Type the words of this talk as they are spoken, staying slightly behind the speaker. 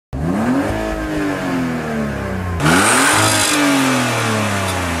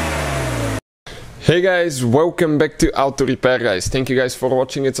Hey guys, welcome back to Auto Repair guys. Thank you guys for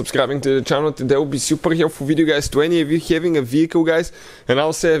watching and subscribing to the channel. Today will be super helpful video guys to any of you having a vehicle guys, and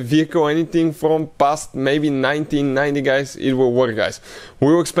I'll say a vehicle anything from past maybe 1990 guys, it will work guys. We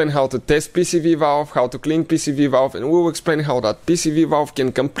will explain how to test PCV valve, how to clean PCV valve, and we will explain how that PCV valve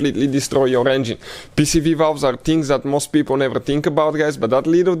can completely destroy your engine. PCV valves are things that most people never think about guys, but that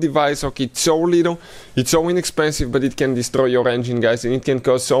little device, okay, it's so little, it's so inexpensive, but it can destroy your engine guys, and it can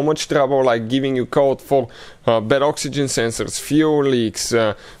cause so much trouble, like giving you code for bad oxygen sensors, fuel leaks,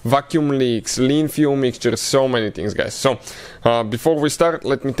 vacuum leaks, lean fuel mixtures, so many things guys. So before we start,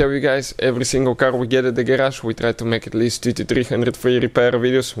 let me tell you guys, every single car we get at the garage, we try to make at least 200 to 300 free repair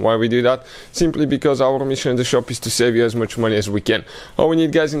videos. Why we do that? Simply because our mission in the shop is to save you as much money as we can. All we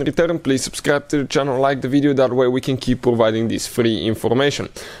need guys in return, please subscribe to the channel, like the video, that way we can keep providing this free information.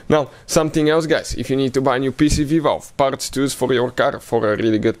 Now, something else guys, if you need to buy a new PCV valve, parts tools for your car for a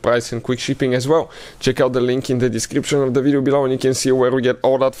really good price and quick shipping as well, check out the link in the description of the video below and you can see where we get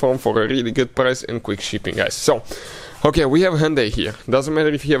all that from for a really good price and quick shipping guys. So okay, we have Hyundai here. Doesn't matter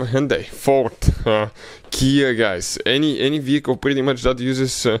if you have Hyundai, Ford, Kia guys, any vehicle pretty much that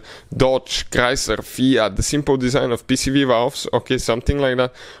uses Dodge, Chrysler, Fiat, the simple design of PCV valves, okay, something like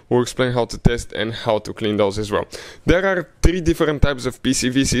that. We'll explain how to test and how to clean those as well. There are 3 different types of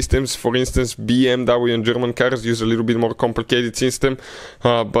PCV systems. For instance, BMW and German cars use a little bit more complicated system,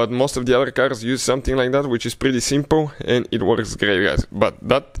 but most of the other cars use something like that, which is pretty simple and it works great guys. But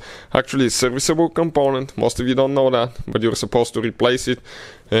that actually is a serviceable component. Most of you don't know that, but you're supposed to replace it,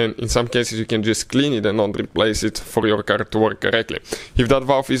 and in some cases you can just clean it and not replace it for your car to work correctly. If that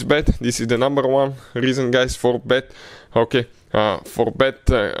valve is bad, this is the #1 reason guys for bad, okay, for bad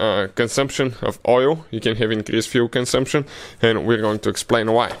consumption of oil. You can have increased fuel consumption, and we're going to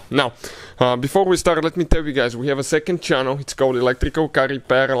explain why. Now, before we start, let me tell you guys, we have a second channel. It's called Electrical Car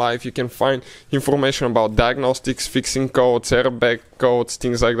Repair Live. You can find information about diagnostics, fixing codes, airbag codes,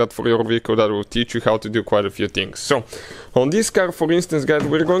 things like that for your vehicle that will teach you how to do quite a few things. So, on this car, for instance, guys,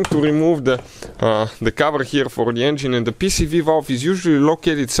 we're going to remove the cover here for the engine, and the PCV valve is usually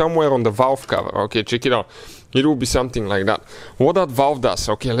located somewhere on the valve cover. Okay, check it out. It will be something like that. What that valve does,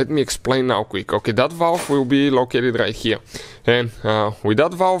 okay, let me explain now quick. Okay, that valve will be located right here, and with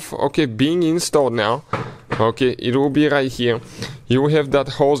that valve, okay, being installed now, okay, it will be right here. You will have that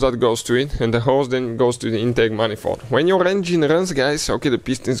hose that goes to it, and the hose then goes to the intake manifold. When your engine runs guys, okay, the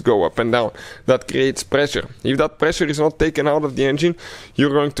pistons go up and down. That creates pressure. If that pressure is not taken out of the engine,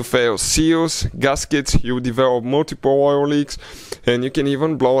 you're going to fail seals, gaskets, you develop multiple oil leaks, and you can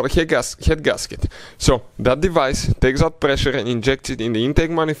even blow a head gasket. So that device takes that pressure and injects it in the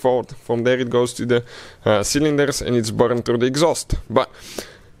intake manifold. From there it goes to the cylinders and it's burned through the exhaust. But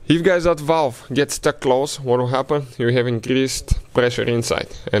if guys that valve gets stuck close, what will happen? You have increased pressure inside,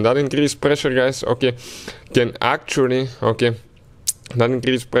 and that increased pressure guys, okay, can actually, okay, that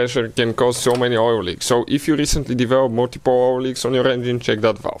increased pressure can cause so many oil leaks. So if you recently developed multiple oil leaks on your engine, check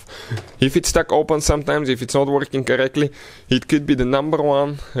that valve. If it's stuck open sometimes, if it's not working correctly, it could be the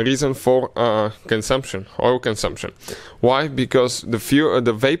 #1 reason for consumption, oil consumption. Why? Because the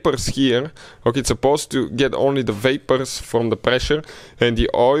vapors here, okay, it's supposed to get only the vapors from the pressure, and the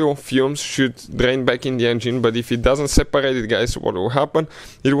oil fumes should drain back in the engine. But if it doesn't separate it guys, what will happen?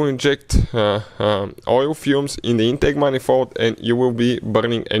 It will inject oil fumes in the intake manifold, and you will be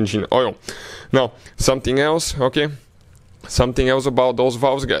burning engine oil. Now, something else, okay, something else about those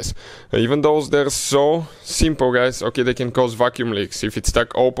valves guys, even though they're so simple guys, okay, they can cause vacuum leaks. If it's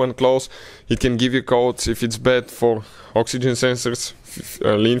stuck open, close, it can give you codes. If it's bad for oxygen sensors,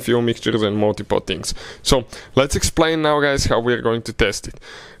 lean fuel mixtures, and multiple things. So let's explain now guys how we're going to test it.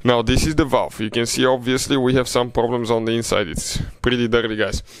 Now this is the valve. You can see obviously we have some problems on the inside. It's pretty dirty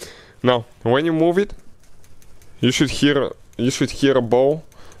guys. Now when you move it, you should hear a ball,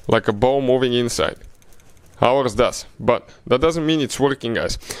 like a ball moving inside. Ours does, but that doesn't mean it's working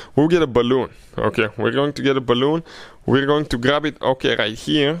guys. We'll get a balloon, okay, we're going to get a balloon, we're going to grab it, okay, right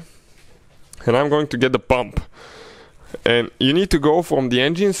here, and I'm going to get the pump. And you need to go from the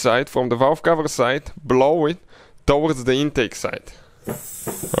engine side, from the valve cover side, blow it towards the intake side.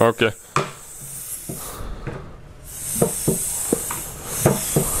 Okay.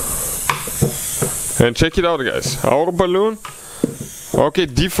 And check it out guys, our balloon, okay,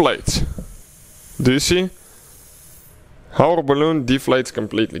 deflates. Do you see? Our balloon deflates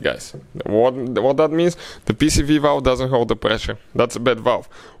completely guys. What that means? The PCV valve doesn't hold the pressure. That's a bad valve.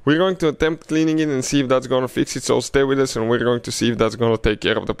 We're going to attempt cleaning it and see if that's going to fix it, so stay with us and we're going to see if that's going to take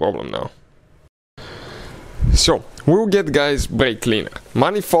care of the problem now. So we'll get, guys, brake cleaner,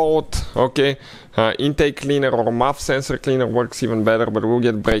 manifold, okay, intake cleaner or MAF sensor cleaner works even better, but we'll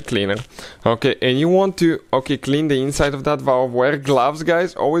get brake cleaner, okay. And you want to, okay, clean the inside of that valve. Wear gloves,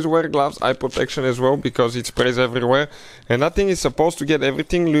 guys, always wear gloves, eye protection as well, because it sprays everywhere, and that thing is supposed to get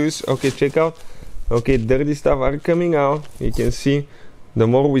everything loose. Okay, check out, okay, dirty stuff are coming out. You can see the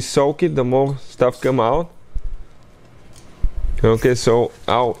more we soak it, the more stuff come out. Okay, so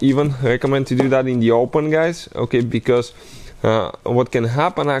I'll even recommend to do that in the open, guys, okay, because what can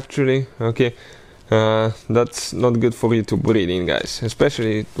happen actually, okay, that's not good for you to breathe in, guys,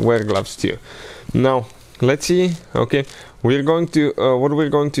 especially wear gloves too. Now let's see, okay, we're going to what we're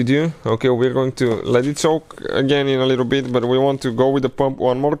going to do, okay, we're going to let it soak again in a little bit, but we want to go with the pump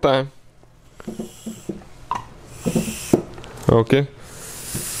one more time. Okay,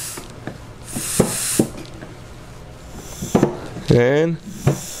 and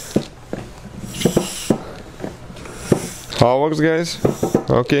hours, guys,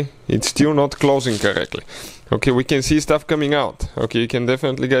 okay, it's still not closing correctly. Okay, we can see stuff coming out. Okay, you can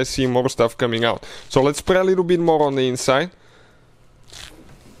definitely, guys, see more stuff coming out. So let's spray a little bit more on the inside.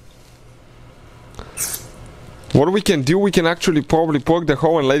 What we can do, we can actually probably poke the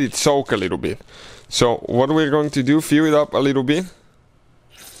hole and let it soak a little bit. So what we're going to do, fill it up a little bit.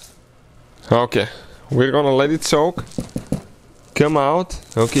 Okay, we're gonna let it soak, come out.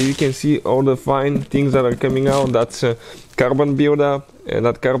 Okay, you can see all the fine things that are coming out. That's carbon buildup, and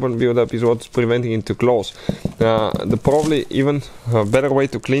that carbon buildup is what's preventing it to close. The probably even better way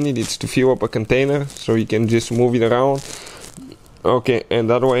to clean it is to fill up a container, so you can just move it around. Okay, and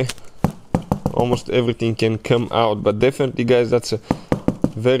that way almost everything can come out. But definitely, guys, that's a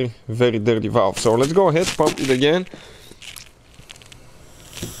very, very dirty valve. So let's go ahead, pump it again.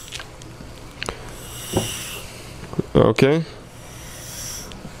 Okay,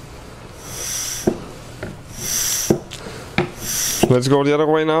 let's go the other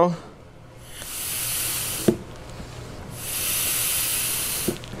way now.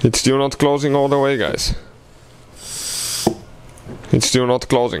 It's still not closing all the way, guys. It's still not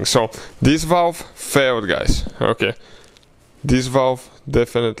closing. So this valve failed, guys. Okay, this valve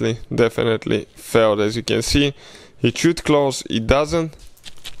definitely failed. As you can see, it should close, it doesn't.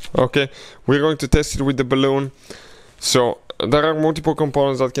 Okay, we're going to test it with the balloon. So there are multiple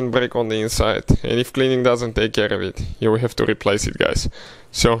components that can break on the inside, and if cleaning doesn't take care of it, you will have to replace it, guys.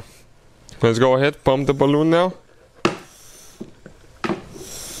 So let's go ahead, pump the balloon now.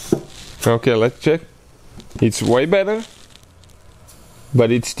 Okay, let's check. It's way better,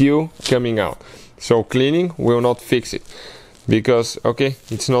 but it's still coming out. So cleaning will not fix it, because okay,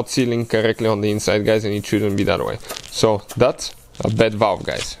 it's not sealing correctly on the inside, guys, and it shouldn't be that way. So that's a bad valve,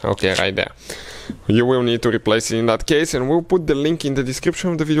 guys. Okay, right there. You will need to replace it in that case, and we'll put the link in the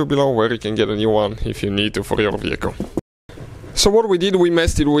description of the video below where you can get a new one if you need to for your vehicle. So what we did, we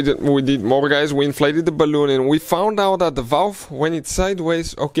messed it with it, we did more, guys. We inflated the balloon, and we found out that the valve, when it's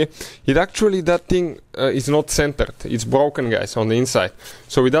sideways, okay, it actually, that thing is not centered. It's broken, guys, on the inside,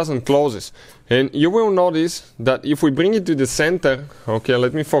 so it doesn't close. And you will notice that if we bring it to the center, okay,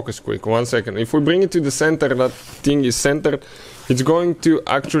 let me focus quick, 1 second. If we bring it to the center, that thing is centered, it's going to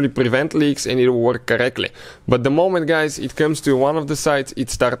actually prevent leaks and it will work correctly. But the moment, guys, it comes to one of the sides, it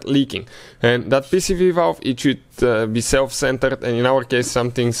starts leaking. And that PCV valve, it should be self-centered, and in our case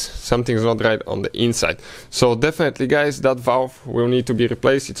something's not right on the inside. So definitely, guys, that valve will need to be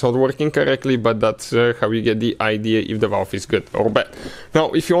replaced. It's not working correctly, but that's how you get the idea if the valve is good or bad.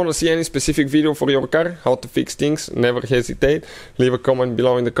 Now, if you want to see any specific video for your car, how to fix things, never hesitate. Leave a comment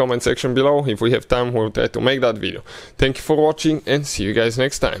below in the comment section below. If we have time, we'll try to make that video. Thank you for watching, and see you guys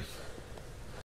next time.